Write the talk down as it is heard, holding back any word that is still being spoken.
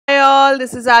All,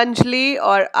 this is Anjali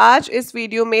और आज इस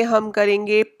वीडियो में हम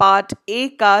करेंगे पार्ट ए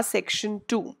का section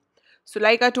 2। So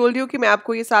like I told you कि मैं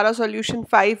आपको ये सारा सॉल्यूशन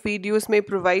 5 वीडियोस में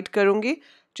प्रोवाइड करूंगी,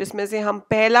 जिसमें से हम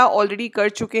पहला ऑलरेडी कर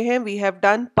चुके हैं। We have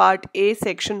done part A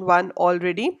section 1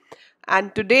 already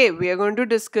and today we are going to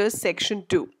discuss section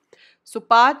 2। So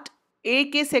part A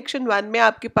के सेक्शन 1 में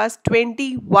आपके पास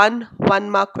 21 1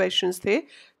 मार्क क्वेश्चंस थे,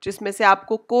 जिसमें से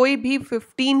आपको कोई भी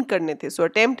 15 करने थे। सो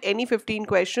attempt any 15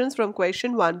 questions from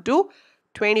question 1 to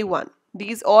 21.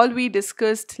 These all we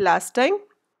discussed last time.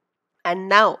 And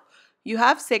now you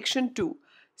have section 2.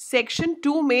 Section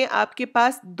 2 में आपके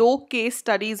पास 2 केस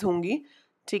स्टडीज होंगी,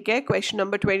 ठीक है। क्वेश्चन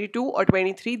नंबर 22 और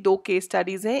 23 2 केस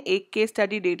स्टडीज हैं। एक केस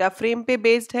स्टडी डेटा फ्रेम पे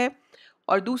बेस्ड है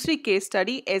और दूसरी केस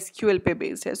स्टडी एसक्यूएल पे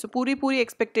बेस्ड है। सो पूरी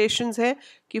एक्सपेक्टेशंस है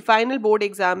कि फाइनल बोर्ड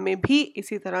एग्जाम में भी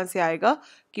इसी तरह से आएगा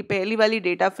कि पहली वाली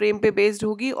डेटा फ्रेम पे बेस्ड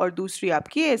होगी और दूसरी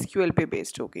आपकी एसक्यूएल पे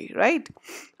बेस्ड होगी, राइट।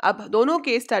 अब दोनों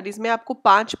केस स्टडीज में आपको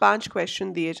 5-5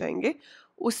 क्वेश्चन दिए जाएंगे,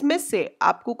 उसमें से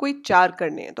आपको कोई 4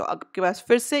 करने हैं। तो आपके पास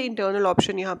फिर से इंटरनल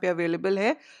ऑप्शन यहाँ पे अवेलेबल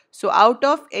है। So out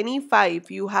of any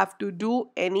 5 you have to do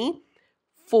any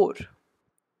 4।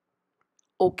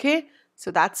 Okay,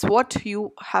 so that's what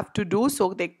you have to do.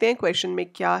 सो देखते हैं क्वेश्चन में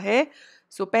क्या है।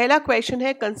 सो पहला क्वेश्चन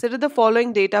है, consider the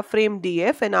following data frame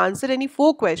DF and answer any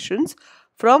 4 questions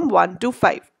from 1 to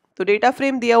 5। तो data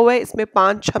frame दिया हुआ है, इसमें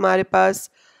 5 हमारे पास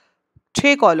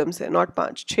 6 कॉलम्स हैं, नॉट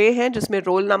 5 6 हैं, जिसमें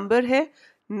रोल नंबर है,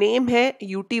 नेम है,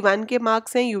 UT1 के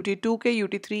मार्क्स हैं, UT2 के,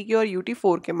 UT3 के और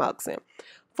UT4 के मार्क्स हैं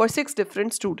फॉर 6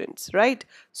 डिफरेंट स्टूडेंट्स, राइट।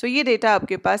 सो ये डेटा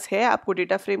आपके पास है। आपको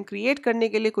डेटा फ्रेम क्रिएट करने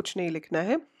के लिए कुछ नहीं लिखना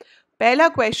है। पहला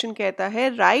क्वेश्चन कहता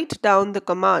है, write down the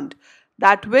command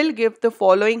that will give the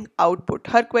following output.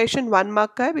 Her question 1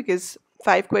 mark का है, बिकॉज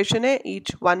 5 क्वेश्चन है,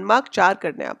 ईच 1 मार्क, 4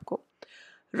 करने हैं आपको।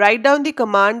 Write down the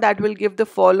command that will give the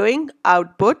following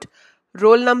output.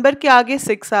 Roll number के आगे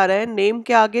 6 आ रहा है, नेम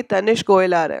के आगे तनिष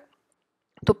गोयल आ रहा है।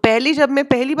 तो जब मैं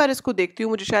पहली बार इसको देखती हूँ,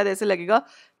 मुझे शायद ऐसे लगेगा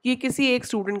कि ये किसी एक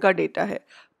स्टूडेंट का डेटा है,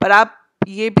 पर आप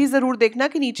ये भी ज़रूर देखना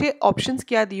कि नीचे ऑप्शंस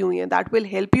क्या दी हुई हैं। That will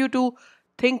help you to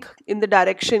think in the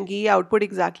direction कि ये आउटपुट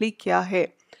एग्जैक्टली क्या है।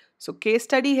 सो केस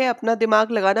स्टडी है, अपना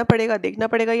दिमाग लगाना पड़ेगा, देखना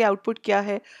पड़ेगा ये आउटपुट क्या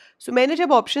है। सो मैंने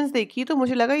जब ऑप्शंस देखी तो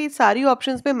मुझे लगा ये सारी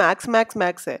ऑप्शंस में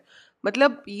मैक्स है,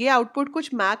 मतलब ये आउटपुट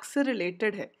कुछ मैक्स से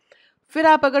रिलेटेड है। फिर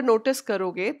आप अगर नोटिस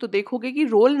करोगे तो देखोगे कि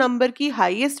रोल नंबर की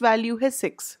हाईएस्ट वैल्यू है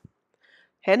 6,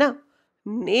 है ना।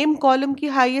 नेम कॉलम की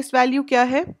हाईएस्ट वैल्यू क्या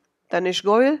है, तनिष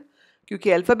गोयल,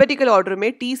 क्योंकि अल्फाबेटिकल ऑर्डर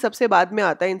में टी सबसे बाद में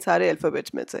आता है इन सारे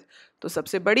अल्फाबेट्स में से, तो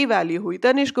सबसे बड़ी वैल्यू हुई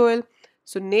तनिष गोयल।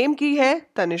 सो नेम की है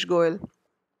तनिष गोयल।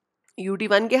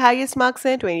 UT1 के हाईएस्ट मार्क्स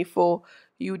हैं 24,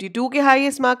 UT2 के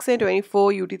हाईएस्ट मार्क्स हैं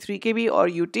 24, UT3 के भी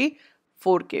और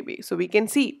UT4 के भी। सो वी कैन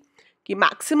सी कि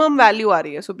मैक्सिमम वैल्यू आ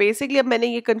रही है। सो बेसिकली अब मैंने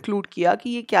ये कंक्लूड किया कि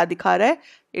ये क्या दिखा रहा है,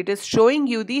 it is showing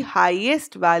you the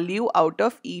highest value out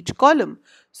of each column.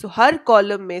 So her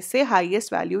column में से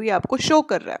हाईएस्ट वैल्यू ये आपको शो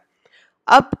कर रहा है।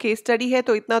 अब केस स्टडी है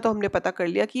तो इतना तो हमने पता कर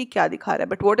लिया कि ये क्या दिखा रहा है,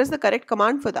 but what is the correct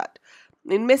command for that.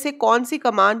 इनमें से कौन सी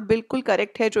कमांड बिल्कुल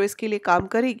करेक्ट है जो इसके लिए काम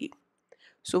करेगी।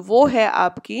 सो वो है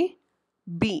आपकी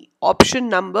बी, ऑप्शन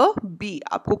नंबर बी।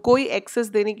 आपको कोई एक्सेस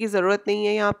देने की जरूरत नहीं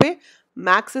है यहाँ पे।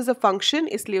 मैक्स इज अ फंक्शन,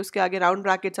 इसलिए उसके आगे राउंड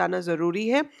ब्रैकेट्स आना जरूरी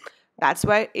है। That's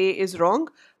why A is wrong,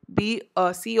 B,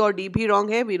 सी और डी भी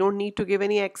रॉन्ग है। We don't need to give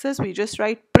any access, we just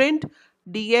right print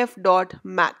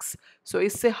df.max। सो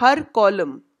इससे हर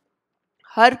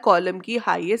कॉलम की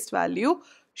हाईएस्ट वैल्यू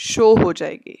शो हो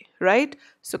जाएगी, right.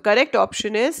 So correct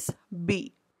option is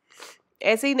B.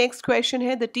 ऐसे ही नेक्स्ट क्वेश्चन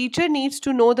है, the teacher needs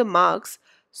to know the marks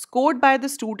scored by the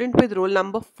student with roll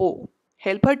number 4।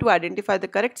 Help her to identify the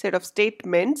correct set of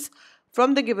statements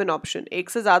from the given option. एक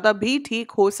से ज्यादा भी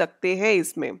ठीक हो सकते हैं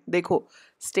इसमें। देखो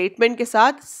स्टेटमेंट के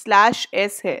साथ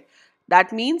 /s है,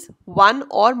 दैट मीन्स 1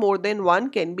 और more than 1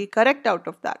 can be correct out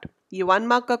of that. ये 1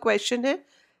 मार्क का क्वेश्चन है,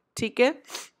 ठीक है।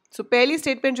 सो पहली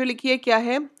स्टेटमेंट जो लिखी है क्या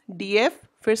है, df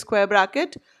फिर स्क्वायर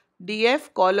ब्रैकेट, df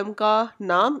कॉलम का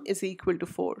नाम is equal to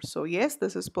 4। So yes,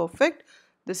 this is perfect,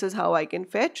 this is how I can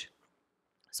fetch.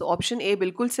 So option A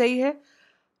बिल्कुल सही है।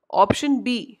 ऑप्शन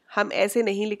बी हम ऐसे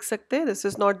नहीं लिख सकते, this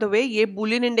is not the way. ये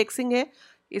बूलियन इंडेक्सिंग है,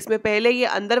 इसमें पहले ये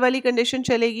अंदर वाली कंडीशन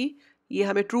चलेगी, ये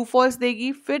हमें ट्रू फॉल्स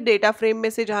देगी, फिर डेटा फ्रेम में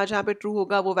से जहाँ पे ट्रू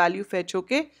होगा वो वैल्यू फेच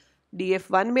होके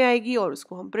df1 में आएगी और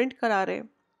उसको हम प्रिंट करा रहे हैं,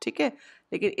 ठीक है।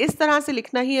 लेकिन इस तरह से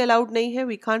लिखना ही अलाउड नहीं है,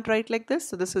 we can't right like this,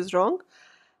 so this is wrong.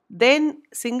 Then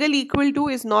single equal two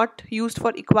is not used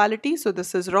for equality, so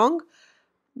this is wrong.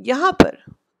 यहाँ पर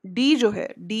डी जो है,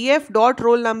 df dot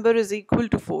roll number is equal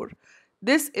to 4,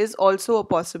 this is also a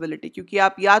possibility, क्योंकि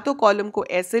आप या तो column को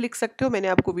ऐसे लिख सकते हो, मैंने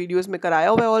आपको वीडियोज में कराया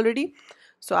हुआ है ऑलरेडी।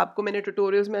 सो आपको मैंने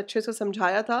ट्यूटोरियल्स में अच्छे से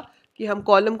समझाया था कि हम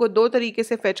कॉलम को दो तरीके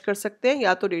से फेच कर सकते हैं,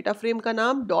 या तो डेटा फ्रेम का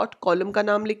नाम डॉट कॉलम का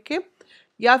नाम लिख के,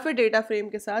 या फिर डेटा फ्रेम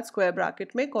के साथ स्क्वायर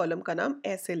ब्रैकेट में कॉलम का नाम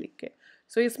ऐसे लिख के।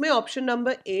 सो इसमें ऑप्शन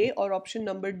नंबर ए और option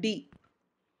number D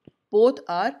both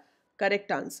are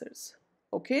correct answers.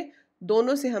 Okay,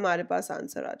 दोनों से हमारे पास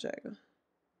आंसर आ जाएगा।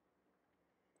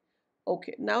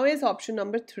 Okay, now is option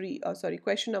number 3,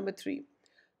 question number 3.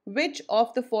 Which of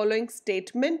the following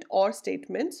statement or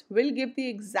statements will give the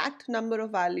exact number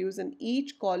of values in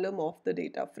each column of the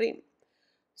data frame?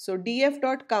 So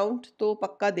df.count तो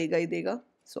पक्का देगा ही देगा।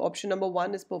 So option number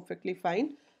 1 is perfectly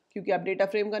fine, क्योंकि आप data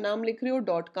frame का नाम लिख रहे हो,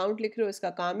 डॉट काउंट लिख रहे हो, इसका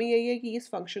काम ही यही है कि इस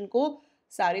फंक्शन को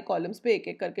सारे कॉलम्स पे एक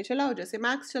एक करके चलाओ। जैसे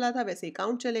मैक्स चला था वैसे ही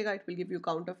काउंट चलेगा, it will give you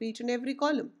count of each and every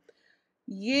column.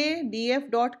 ये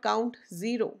df.count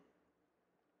 0,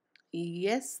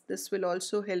 yes, this will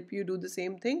also help you do the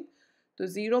same thing. तो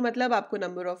 0 मतलब आपको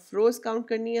नंबर ऑफ रोज काउंट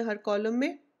करनी है हर कॉलम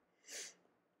में।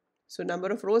 So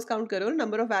number of rose count करो,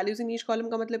 number of values in each column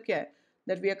का मतलब क्या है?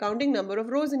 That we are counting number of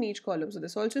rose in each column, so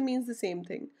this also means the same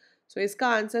thing. सो इसका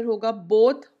answer होगा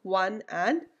बोथ 1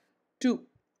 एंड 2।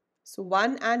 सो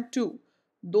 1 एंड 2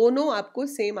 दोनों आपको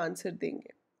same answer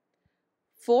देंगे।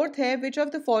 फोर्थ है, which of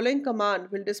the following command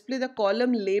will display the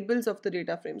column labels of the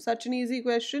data frame? Such an easy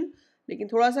question, लेकिन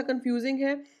थोड़ा सा confusing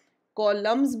है।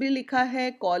 कॉलम्स भी लिखा है,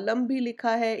 कॉलम भी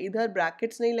लिखा है, इधर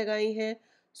ब्रैकेट्स नहीं लगाई हैं।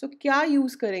 सो क्या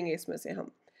यूज करेंगे इसमें से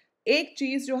हम? एक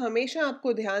चीज जो हमेशा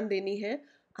आपको ध्यान देनी है,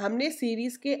 हमने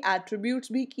सीरीज के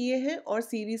एट्रीब्यूट्स भी किए हैं और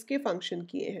सीरीज के फंक्शन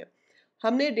किए हैं।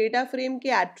 हमने डेटा फ्रेम के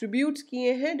एट्रीब्यूट्स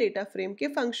किए हैं, डेटा फ्रेम के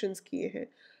फंक्शंस किए हैं।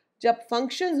 जब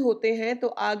फंक्शंस होते हैं तो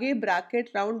आगे ब्रैकेट,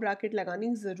 राउंड ब्रैकेट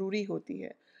लगानी ज़रूरी होती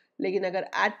है, लेकिन अगर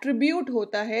एट्रीब्यूट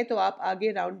होता है तो आप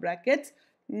आगे राउंड ब्रैकेट्स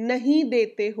नहीं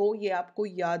देते हो, ये आपको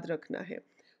याद रखना है।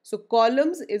 सो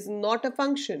columns is not a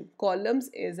function, columns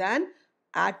is an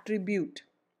attribute.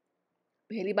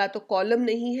 पहली बात तो कॉलम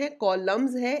नहीं है,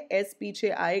 कॉलम्स है, एस पीछे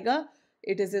आएगा,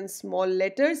 it is in small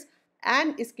letters,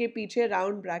 and इसके पीछे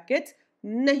राउंड ब्रैकेट्स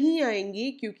नहीं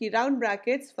आएंगी, क्योंकि राउंड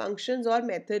ब्रैकेट्स फंक्शंस और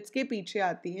मेथड्स के पीछे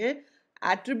आती हैं,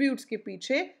 एट्रीब्यूट्स के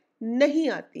पीछे नहीं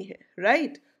आती हैं,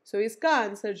 राइट? सो इसका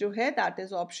आंसर जो है that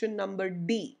is option number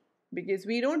D, because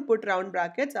we don't put round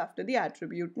brackets after the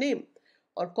attribute name,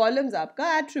 और कॉलम्स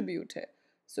आपका एट्रीब्यूट है।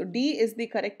 सो D is the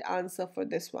correct answer for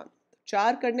this one.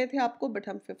 4 करने थे आपको, बट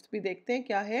हम 5th भी देखते हैं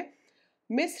क्या है।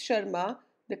 Miss Sharma,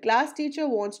 the class teacher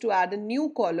wants to add a new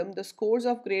column, the scores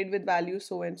of grade with value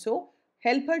so and so,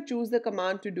 help her choose the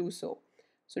command to do so.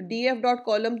 So df dot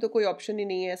column तो कोई option ही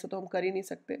नहीं है, ऐसा तो हम कर ही नहीं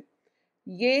सकते।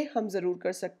 ये हम जरूर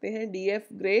कर सकते हैं, df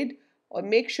ग्रेड, और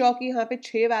मेक श्योर कि यहाँ पे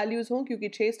 6 वैल्यूज हों, क्योंकि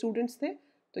 6 स्टूडेंट्स थे,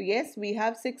 तो yes we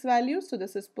have 6 values, so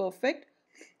this is perfect.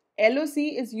 LOC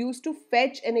is use to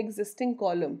fetch an existing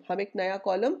column, हम एक नया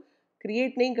कॉलम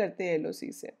क्रिएट नहीं करते हैं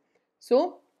LOC से। So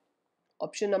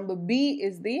option number B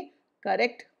is the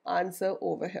correct answer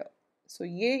over here. सो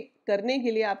ये करने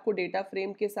के लिए आपको डेटा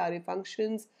फ्रेम के सारे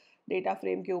फंक्शंस, डेटा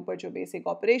फ्रेम के ऊपर जो बेसिक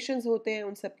ऑपरेशंस होते हैं,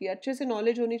 उन सब की अच्छे से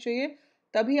नॉलेज होनी चाहिए,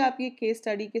 तभी आप ये केस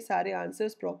स्टडी के सारे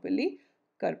आंसर्स प्रॉपर्ली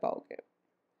कर पाओगे,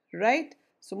 राइट?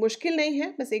 सो मुश्किल नहीं है,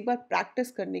 बस एक बार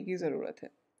प्रैक्टिस करने की ज़रूरत है।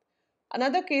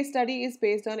 Another case study is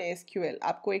based on SQL।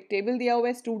 आपको एक टेबल दिया हुआ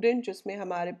है स्टूडेंट, जिसमें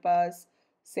हमारे पास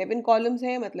 7 कॉलम्स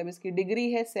हैं, मतलब इसकी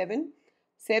डिग्री है 7,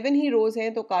 7 ही रोज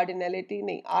हैं, तो कार्डिनलिटी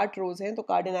नहीं, 8 रोज हैं, तो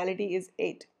कार्डिनलिटी इज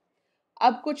 8।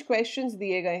 अब कुछ क्वेश्चंस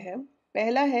दिए गए हैं।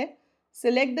 पहला है,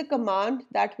 select the command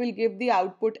that will give the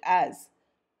output as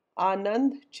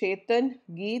आनंद, चेतन,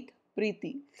 गीत,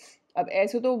 प्रीति। अब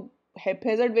ऐसे तो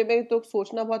हैप्पीज़र्ड वे में तो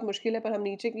सोचना बहुत मुश्किल है, पर हम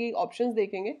नीचे की ऑप्शंस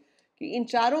देखेंगे कि इन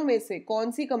चारों में से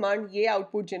कौन सी कमांड ये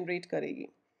आउटपुट जनरेट करेगी।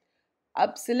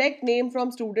 अब select name from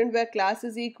student where class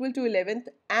is equal to 11th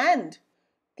and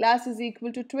class is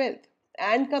equal to 12th।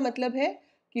 And का मतलब है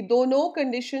कि दोनों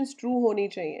कंडीशंस ट्रू होनी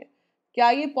चाहिए। क्या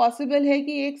ये पॉसिबल है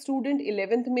कि एक स्टूडेंट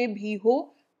 11th में भी हो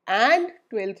एंड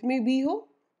 12th में भी हो?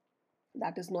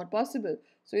 That is not possible.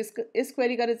 सो इस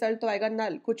क्वेरी का रिजल्ट तो आएगा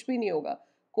नल, कुछ भी नहीं होगा।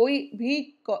 कोई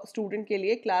भी स्टूडेंट के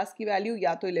लिए क्लास की वैल्यू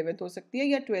या तो 11th हो सकती है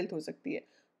या 12th हो सकती है,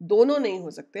 दोनों नहीं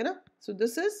हो सकते ना। So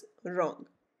this is wrong.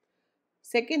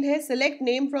 Second है, select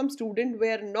name from student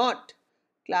where not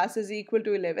class is equal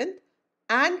to 11th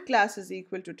and class is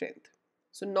equal to 10th।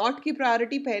 So not की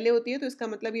प्रायोरिटी पहले होती है, तो इसका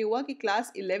मतलब ये हुआ कि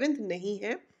क्लास 11th नहीं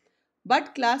है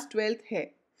बट क्लास 12th है।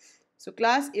 सो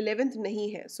क्लास 11th नहीं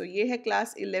है, सो ये है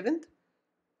क्लास 11th,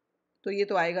 तो ये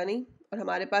तो आएगा नहीं। और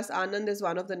हमारे पास आनंद is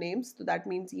one of the names, तो दैट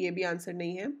मीन्स ये भी आंसर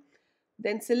नहीं है।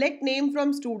 Then select name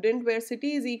from student where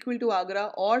city is equal to Agra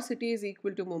और city is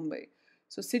equal to Mumbai.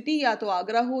 So city या तो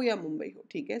आगरा हो या मुंबई हो,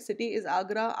 ठीक है। सिटी इज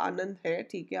आगरा, आनंद है,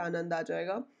 ठीक है, आनंद आ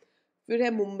जाएगा। फिर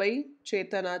है मुंबई,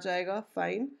 चेतन आ जाएगा,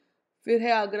 फाइन। फिर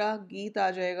है आगरा, गीत आ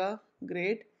जाएगा,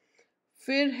 ग्रेट।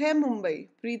 फिर है मुंबई,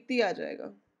 प्रीति आ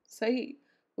जाएगा, सही।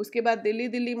 उसके बाद दिल्ली,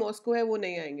 दिल्ली मॉस्को है, वो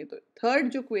नहीं आएंगे। तो थर्ड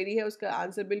जो क्वेरी है उसका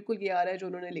आंसर बिल्कुल ये आ रहा है जो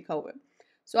उन्होंने लिखा हुआ है।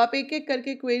 सो आप एक एक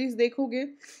करके क्वेरीज देखोगे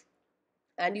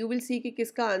एंड यू विल सी कि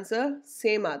किसका आंसर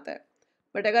सेम आता है।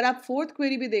 बट अगर आप फोर्थ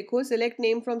क्वेरी भी देखो, select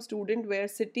name from student where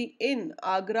city in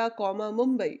Agra comma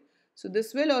Mumbai, so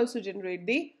this will also generate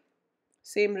the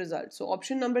same result. So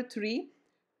option number 3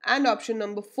 and option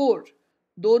number 4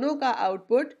 दोनों का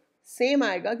आउटपुट सेम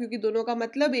आएगा, क्योंकि दोनों का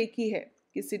मतलब एक ही है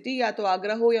कि सिटी या तो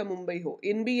आगरा हो या मुंबई हो।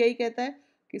 इन भी यही कहता है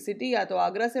कि सिटी या तो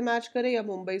आगरा से मैच करे या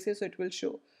मुंबई से, so it will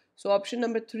show. So option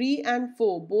number 3 and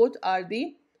 4 both are the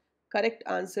correct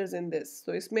answers in this.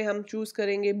 तो इसमें हम चूज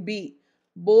करेंगे B,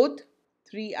 both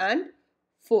 3 and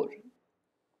 4।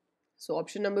 So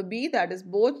option number B, that is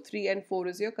both 3 and 4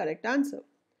 is your correct answer.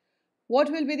 What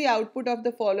will be the output of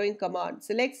the following command?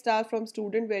 Select star from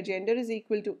student where gender is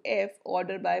equal to F,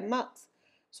 order by marks.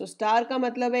 So star का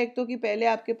मतलब है एक तो कि पहले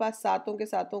आपके पास सातों के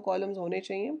सातों कॉलम्स होने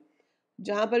चाहिए,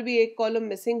 जहां पर भी एक कॉलम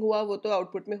मिसिंग हुआ वो तो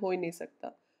आउटपुट में हो ही नहीं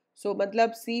सकता। सो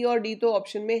मतलब सी और डी तो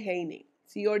ऑप्शन में है ही नहीं,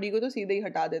 सी और डी को तो सीधे ही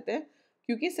हटा देते हैं,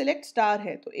 क्योंकि सिलेक्ट स्टार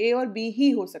है तो ए और बी ही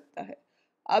हो सकता है।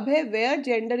 अब है where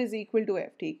gender is equal to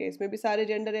F, ठीक है, इसमें भी सारे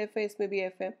जेंडर एफ है, इसमें भी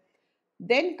एफ है।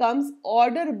 Then comes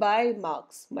order by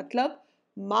marks, मतलब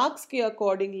मार्क्स के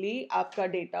अकॉर्डिंगली आपका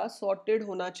डेटा सॉर्टेड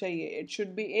होना चाहिए। It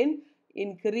should be in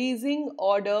increasing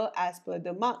order as per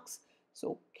the marks.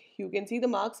 So you can see the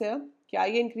marks है, क्या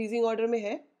ये इंक्रीजिंग ऑर्डर में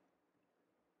है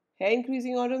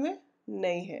इंक्रीजिंग ऑर्डर में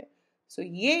नहीं है। सो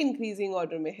ये इंक्रीजिंग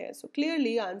ऑर्डर में है, so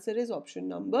clearly answer is option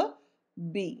number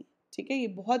B. ठीक है, ये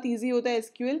बहुत इजी होता है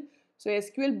एसक्यूएल। सो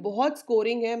एसक्यूएल बहुत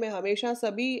स्कोरिंग है। मैं हमेशा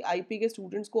सभी आईपी के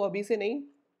स्टूडेंट्स को, अभी से नहीं,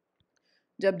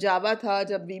 जब जावा था,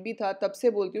 जब वीबी था, तब से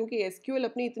बोलती हूँ कि एसक्यूएल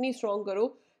अपनी इतनी स्ट्रांग करो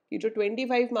कि जो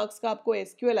 25 मार्क्स का आपको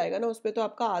एसक्यूएल आएगा ना, उसमें तो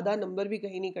आपका आधा नंबर भी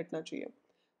कहीं नहीं कटना चाहिए।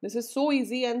 This is so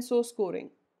easy and so scoring.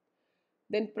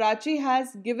 Then Prachi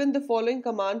has given the following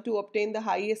command to obtain the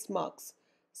highest marks.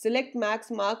 Select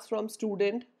max marks from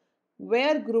student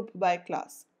where group by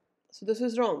class. So this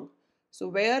is wrong. So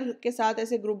where के साथ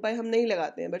ऐसे group by हम नहीं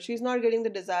लगाते हैं, but she is not getting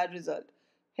the desired result.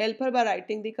 Help her by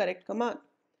writing the correct command.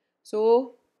 So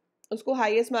उसको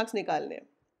highest marks निकालने हैं,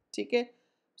 ठीक है।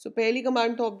 So पहली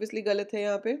command तो obviously गलत है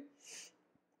यहाँ पे।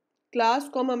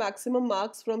 Class comma maximum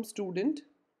marks from student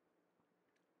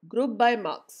group by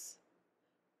marks.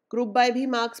 Group by भी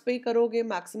मार्क्स पे ही करोगे,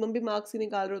 मैक्सिमम भी मार्क्स ही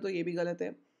निकाल रहे हो, तो ये भी गलत है।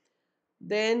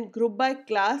 Then group by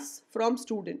class from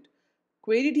student,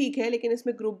 query ठीक है लेकिन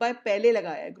इसमें ग्रुप बाय पहले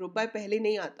लगाया है, ग्रुप बाय पहले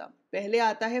नहीं आता, पहले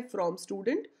आता है फ्रॉम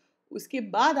स्टूडेंट, उसके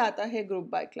बाद आता है ग्रुप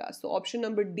बाय क्लास। तो option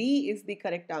number D is the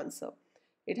correct answer.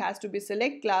 It has to be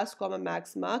select class comma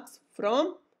max marks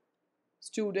from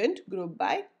student group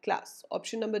by class.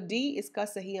 Option number D इसका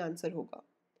सही आंसर होगा।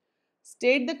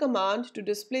 State the command to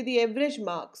display the average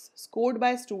marks scored by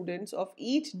students of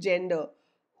each gender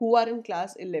who are in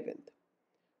class 11th.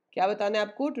 क्या बताना है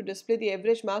आपको? To display the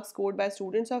average marks scored by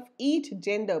students of each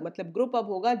gender, मतलब group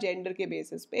अब होगा gender के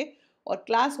basis पे और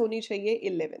क्लास होनी चाहिए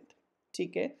 11th,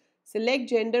 ठीक है। Select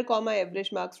gender comma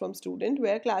average marks from student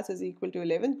where class is equal to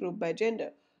 11th group by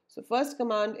gender. So first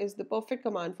command is the perfect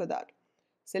command for that.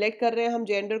 Select कर रहे हैं हम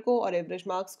जेंडर को और एवरेज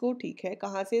मार्क्स को, ठीक है,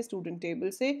 कहाँ से? स्टूडेंट टेबल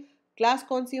से। क्लास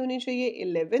कौन सी होनी चाहिए?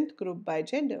 11th group by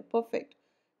gender, perfect.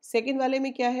 Second वाले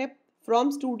में क्या है? From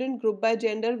student group by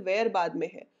gender, where बाद में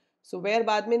है, सो वेयर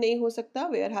बाद में नहीं हो सकता,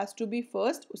 where has to be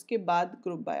first, उसके बाद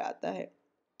ग्रुप बाय आता है,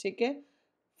 ठीक है।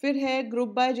 फिर है ग्रुप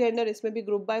बाय जेंडर, इसमें भी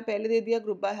ग्रुप बाय पहले दे दिया,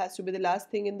 group by has to be the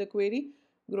last thing in the query,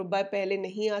 group by पहले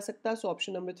नहीं आ सकता, so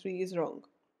option number 3 is wrong.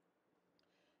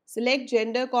 Select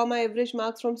gender comma average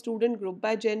marks from student group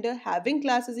by gender having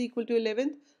class is equal to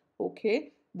 11th. Okay,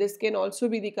 this can also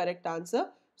be the correct answer.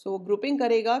 So वो grouping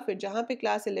करेगा, फिर जहाँ पे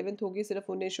class 11th होगी सिर्फ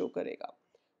उन्हें show करेगा।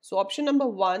 So option number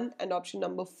 1 and option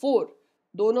number 4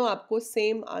 दोनों आपको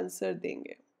same answer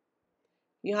देंगे।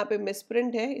 यहाँ पे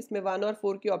misprint है, इसमें 1 और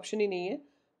 4 की option ही नहीं है,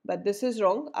 but this is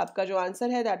wrong. आपका जो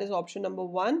answer है that is option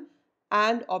number 1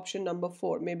 and option number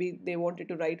 4. Maybe they wanted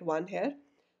to write 1 here.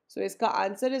 So इसका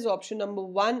answer is option number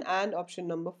 1 and option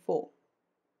number 4,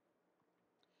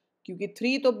 क्योंकि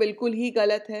 3 तो बिल्कुल ही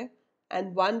गलत है एंड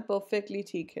 1 परफेक्टली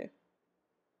ठीक है,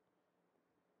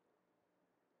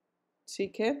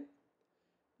 ठीक है।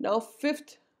 Now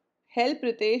fifth, help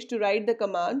Ritesh to right the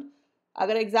command.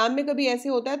 अगर एग्जाम में कभी ऐसे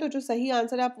होता है तो जो सही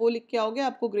आंसर है आप वो लिख के आओगे,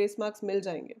 आपको ग्रेस मार्क्स मिल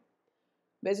जाएंगे।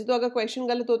 वैसे तो अगर क्वेश्चन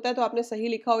गलत होता है तो आपने सही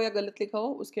लिखा हो या गलत लिखा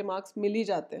हो, उसके मार्क्स मिल ही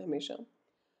जाते हैं हमेशा।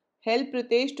 Help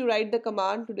Pritesh to write the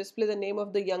command to display the name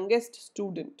of the youngest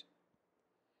student.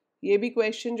 ये भी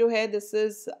क्वेश्चन जो है this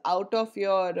is out of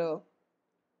your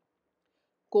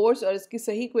course और इसकी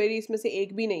सही क्वेरी इसमें से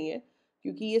एक भी नहीं है,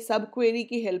 क्योंकि ये सब क्वेरी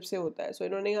की हेल्प से होता है। सो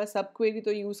इन्होंने यहाँ सब क्वेरी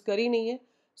तो यूज़ करी नहीं है।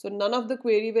 सो none of the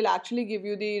query will actually give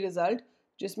you the result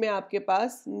जिसमें आपके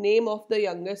पास name of the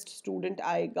youngest student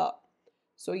आएगा।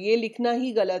 सो ये लिखना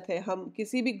ही गलत है। हम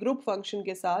किसी भी ग्रुप फंक्शन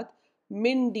के साथ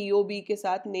min dob के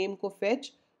साथ नेम को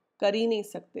फेच कर ही नहीं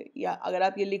सकते, या अगर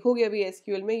आप ये लिखोगे अभी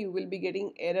एसक्यूएल में you will be getting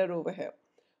error over है।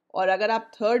 और अगर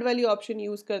आप थर्ड वाली ऑप्शन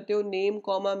यूज़ करते हो name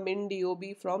comma min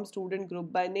dob from student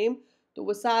group by name, तो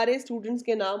वो सारे स्टूडेंट्स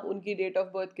के नाम उनकी डेट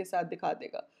ऑफ बर्थ के साथ दिखा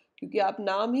देगा, क्योंकि आप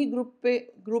नाम ही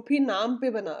ग्रुप ही नाम पे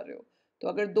बना रहे हो। तो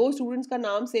अगर दो स्टूडेंट्स का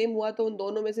नाम सेम हुआ तो उन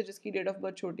दोनों में से जिसकी डेट ऑफ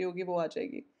बर्थ छोटी होगी वो आ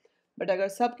जाएगी। बट अगर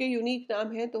सबके यूनिक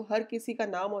नाम है तो हर किसी का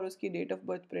नाम और उसकी डेट ऑफ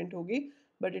बर्थ प्रिंट होगी,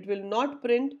 but it will not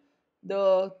print the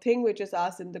thing which is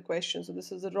asked in the question. So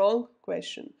this is a wrong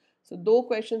question. सो दो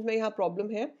क्वेश्चन में यहाँ प्रॉब्लम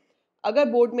है। अगर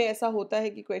बोर्ड में ऐसा होता है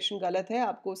कि क्वेश्चन गलत है,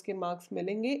 आपको उसके मार्क्स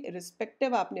मिलेंगे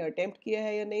रिस्पेक्टिव आपने अटेम्प्ट किया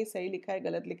है या नहीं, सही लिखा है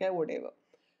गलत लिखा है whatever,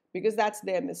 because that's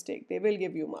their mistake, they will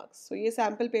give you marks. सो ये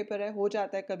सैम्पल पेपर है, हो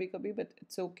जाता है कभी कभी, बट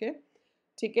इट्स ओके।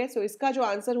 ठीक है, सो इसका जो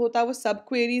आंसर होता है वो सब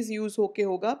क्वेरीज यूज होके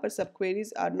होगा, पर सब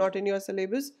queries are not in your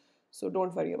syllabus, so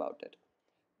don't worry about it.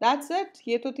 That's it.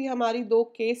 ये तो थी हमारी दो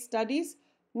केस स्टडीज।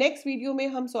 नेक्स्ट वीडियो में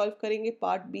हम सॉल्व करेंगे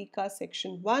पार्ट बी का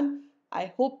सेक्शन 1। आई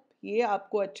होप ये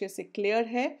आपको अच्छे से क्लियर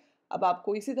है। अब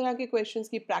आपको इसी तरह के क्वेश्चंस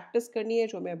की प्रैक्टिस करनी है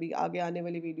जो मैं अभी आगे आने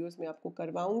वाली वीडियोस में आपको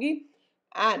करवाऊंगी।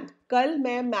 एंड कल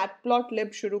मैं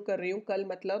मैटप्लॉटलिब शुरू कर रही हूँ, कल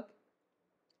मतलब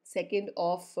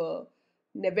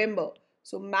 2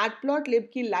 सो मैटप्लॉटलिब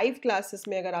की लाइव क्लासेस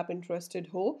में अगर आप इंटरेस्टेड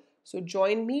हो, so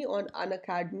join me on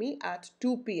Unacademy eight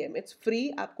 2 PM। It's free,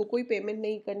 आपको कोई पेमेंट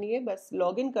नहीं करनी है, बस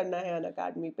लॉग इन करना है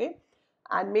अनअकैडमी पे।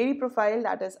 एंड मेरी profile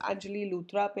that is Anjali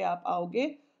Luthra पे आप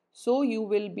आओगे, so you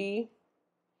will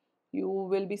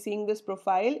be seeing this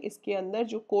profile. इसके अंदर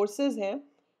जो कोर्सेज हैं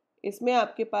इसमें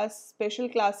आपके पास स्पेशल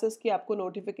क्लासेस की आपको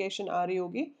नोटिफिकेशन आ रही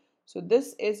होगी। So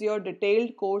this is your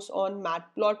detailed course on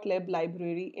matplotlib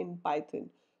library in Python.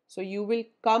 So you will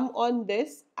come on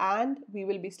this and we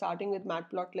will be starting with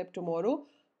matplotlib tomorrow.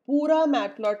 पूरा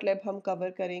मैटप्लॉटलिब हम कवर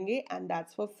करेंगे and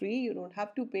that's for free, you don't have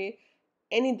to पे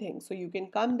anything. So you can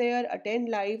come there, attend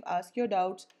live, ask your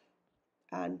doubts,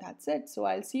 and that's it. So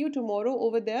I'll see you tomorrow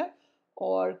over there.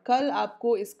 और कल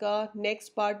आपको इसका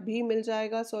next part भी मिल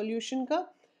जाएगा solution का,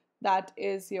 that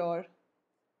is your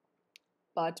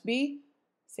part B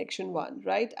section 1,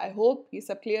 right. I hope ये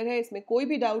सब clear है। इसमें कोई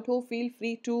भी डाउट हो, feel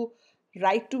free to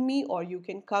write to me, or you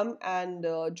can come and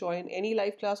join any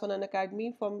live class on an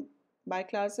academy from my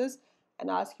classes and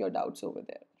ask your doubts over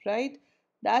there, right?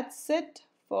 That's it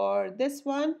for this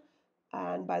one.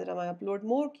 And by the time I upload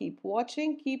more, keep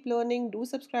watching, keep learning, do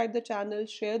subscribe the channel,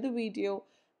 share the video,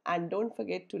 and don't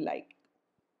forget to like.